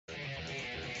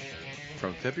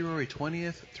From February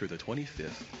 20th through the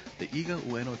 25th, the Iga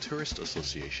Ueno Tourist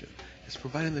Association is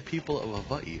providing the people of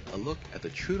Hawaii a look at the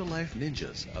true-to-life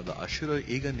ninjas of the Ashura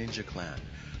Iga Ninja clan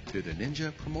through their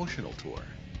Ninja Promotional Tour.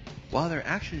 While their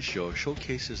action show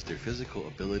showcases their physical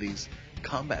abilities,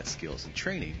 combat skills, and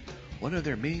training, one of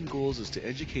their main goals is to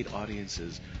educate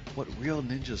audiences what real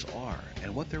ninjas are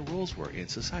and what their roles were in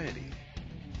society.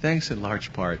 Thanks in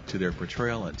large part to their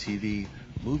portrayal on TV,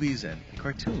 movies, and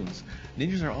cartoons,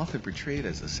 ninjas are often portrayed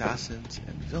as assassins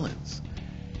and villains.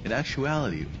 In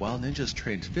actuality, while ninjas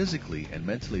trained physically and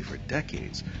mentally for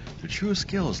decades, their true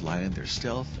skills lie in their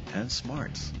stealth and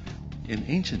smarts. In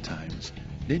ancient times,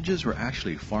 ninjas were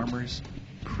actually farmers,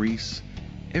 priests,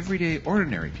 everyday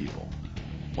ordinary people.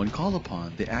 When called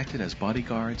upon, they acted as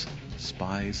bodyguards,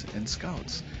 spies, and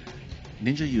scouts.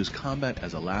 Ninja use combat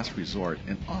as a last resort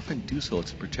and often do so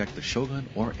to protect the shogun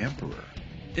or emperor.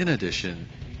 In addition,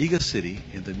 Iga City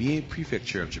in the Mie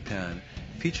Prefecture of Japan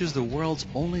features the world's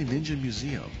only ninja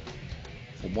museum.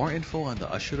 For more info on the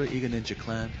Ashura Iga Ninja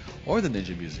clan or the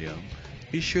Ninja Museum,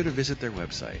 be sure to visit their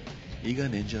website,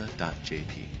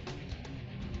 iganinja.jp.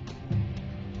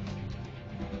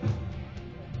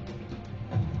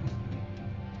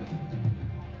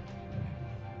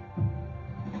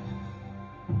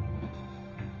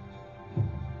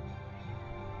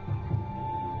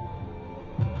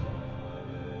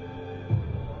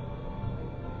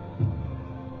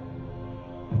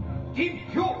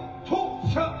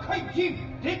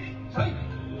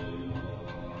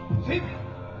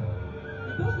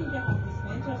 Because ninja has this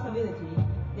mental stability,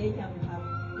 they can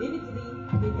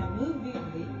move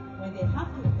vividly when they have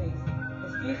to face a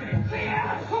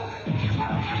situation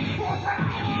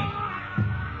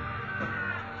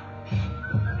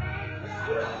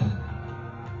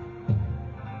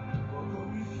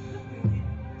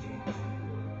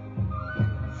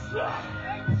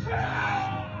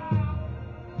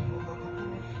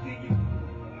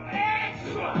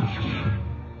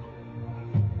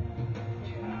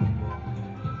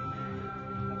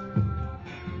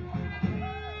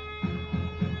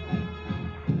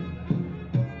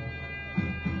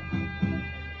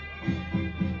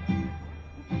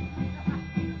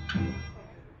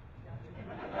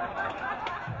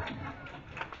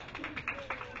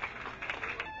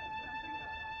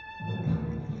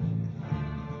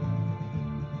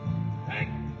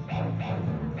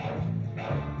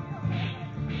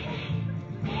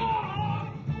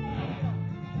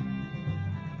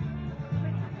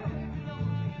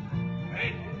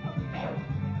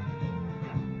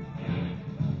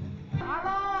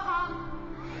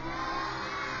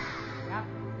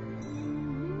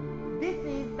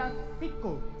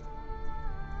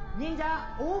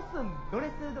Ninja often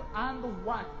dressed and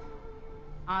worked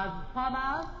as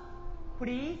farmers,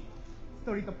 priests,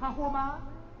 street performers,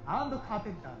 and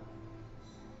carpenters.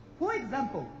 For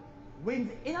example, when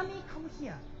the enemy comes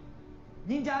here,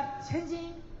 ninja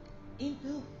changing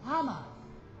into farmers,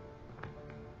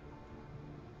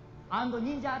 and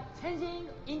ninja changing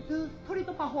into street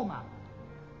performers.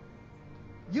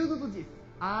 Used this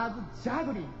as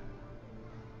juggling.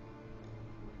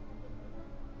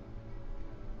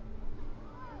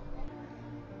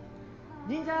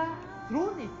 Ninja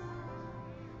throws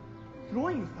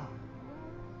throwing star.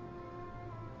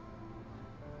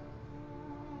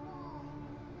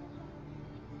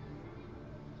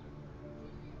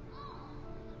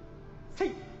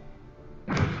 Say.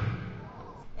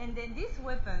 And then this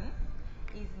weapon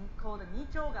is called a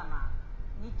nichogama.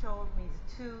 Nicho means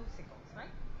two sickles, right?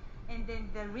 And then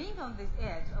the ring on this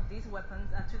edge of these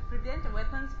weapons are to prevent the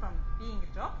weapons from being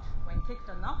dropped when kicked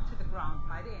or knocked to the ground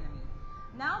by the enemy.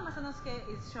 Now Masanosuke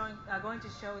is going to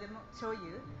show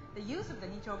you the use of the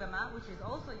nichogama, which is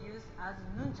also used as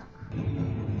nunchak.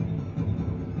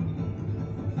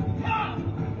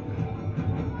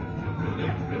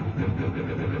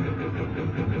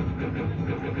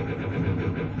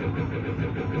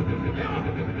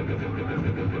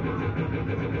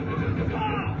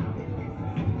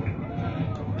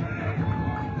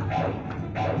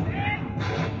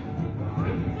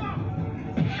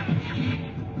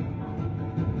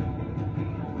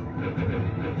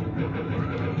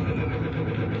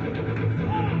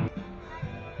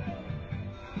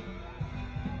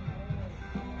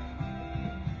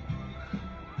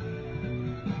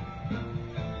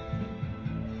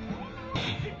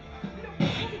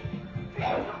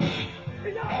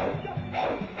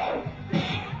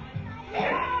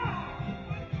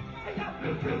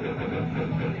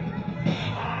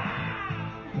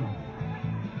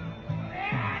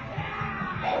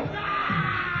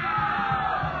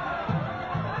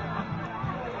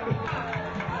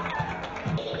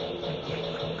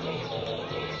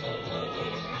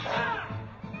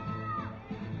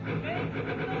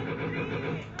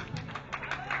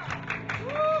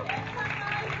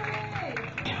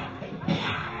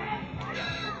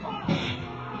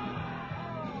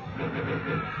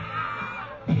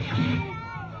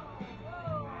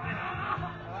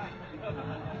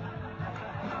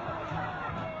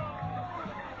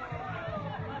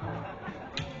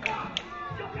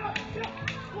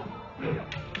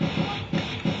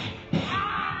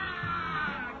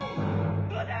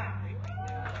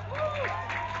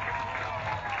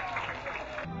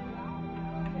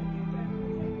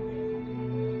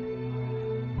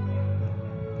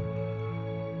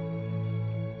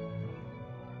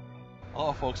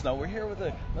 Hello folks, now we're here with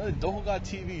another DokoGa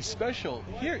TV special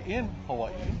here in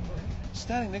Hawaii,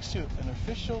 standing next to an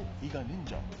official Iga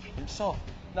Ninja himself.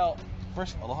 Now,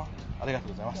 first, aloha,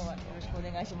 arigatou gozaimasu.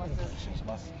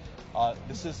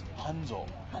 This is Hanzo.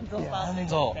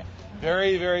 Hanzo.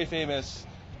 Very, very famous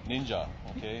ninja.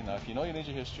 Okay, now if you know your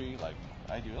ninja history, like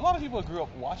I do, a lot of people grew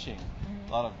up watching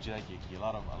a lot of jidaigeki, a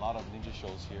lot of ninja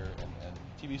shows here and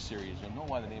TV series. You'll know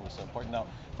why the name is so important. Now,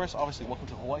 first, obviously, welcome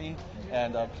to Hawaii,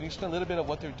 and can you explain a little bit of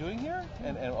what they're doing here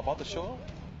and about the show?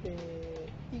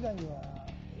 Iga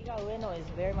Ueno is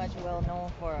very much well known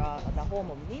for the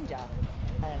home of ninja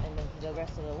and the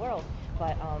rest of the world.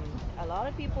 But a lot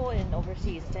of people in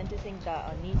overseas tend to think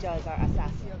that ninjas are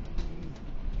assassins.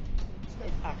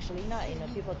 It's actually not.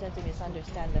 People tend to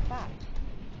misunderstand the fact.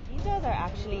 Ninjas are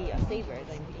actually savers,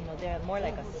 and they're more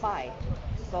like a spy.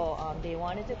 So they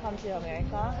wanted to come to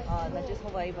America, not just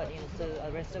Hawaii, but to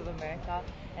the rest of America,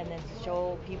 and then to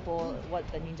show people what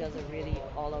the ninjas are really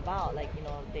all about. Like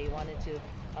they wanted to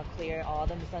clear all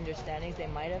the misunderstandings they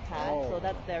might have had. So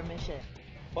that's their mission.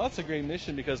 Well, that's a great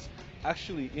mission because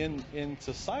actually in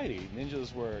society,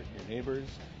 ninjas were your neighbors,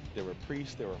 they were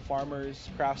priests, they were farmers,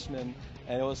 craftsmen,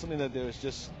 and it was something that was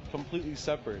just completely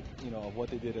separate, of what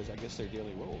they did as, I guess, their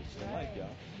daily roles in life, yeah.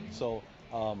 So,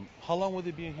 how long will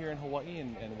they be here in Hawaii,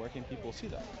 and where can people see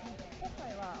that?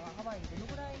 1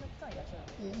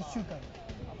週間。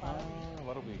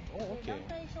What a week. Oh, okay.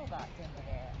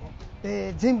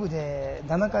 全部で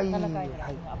7回。7回ぐら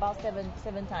い。About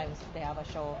seven times they have a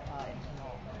show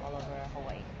all over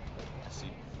Hawaii. I see.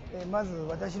 まず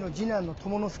私の次男の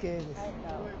友之助です。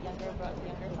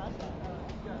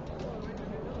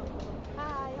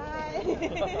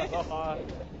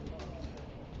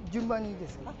順番にで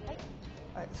すね。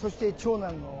はい、そして長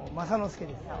男の正之助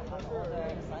です。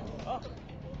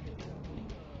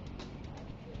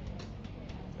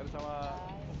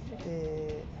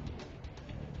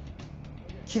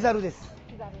キザルです。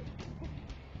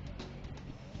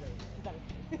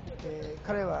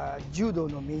彼は柔道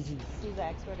の名人です。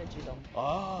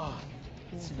あ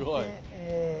あ、すごい。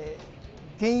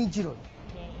源一郎。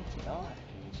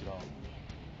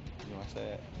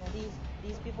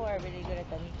These people are really good at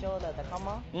the nicho, the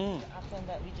kama, the accent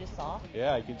that we just saw.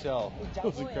 Yeah, I can tell. It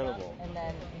was incredible. And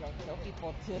then, kill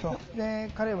people too. そう。で、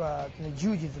彼は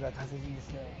柔術が達人で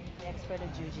すね。Expert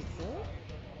at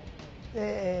jujitsu.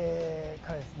 で、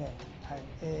彼ですね。はい。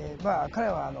まあ彼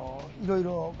はいろい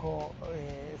ろ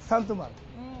スタントマン。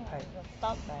はい。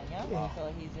Stuntman, yeah.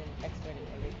 So he's an expert in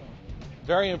everything.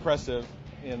 Very impressive.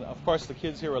 And of course, the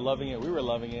kids here were loving it. We were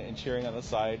loving it and cheering on the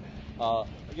side.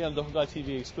 Again, DokoGa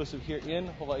TV exclusive here in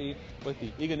Hawaii with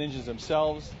the Iga Ninjas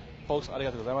themselves. Folks,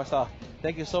 arigatou gozaimashita.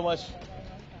 Thank you so much.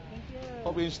 Thank you.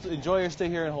 Hope you enjoy your stay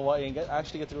here in Hawaii and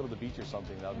actually get to go to the beach or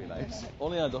something. That would be nice.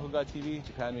 Only on DokoGa TV,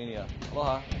 Japan Mania.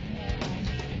 Aloha.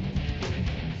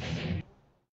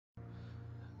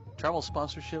 Travel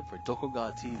sponsorship for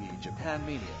DokoGa TV, Japan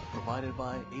Mania, provided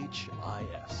by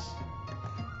HIS.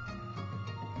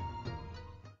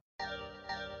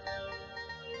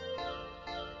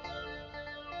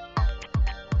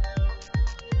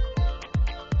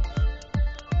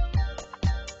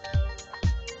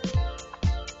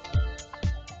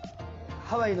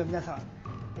 Hawaii の皆さん、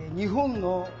日本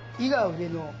の伊賀上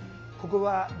野、ここ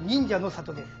は忍者の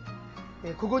里で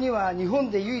す。ここには日本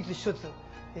で唯一一つ、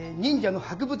忍者の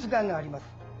博物館があります。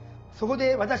そこ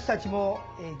で私たちも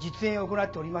実演を行っ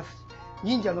ております。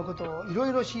忍者のことをいろ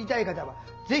いろ知りたい方は、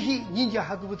ぜひ忍者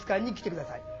博物館に来てくだ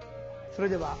さい。それ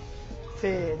では、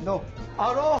せーの、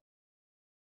アロー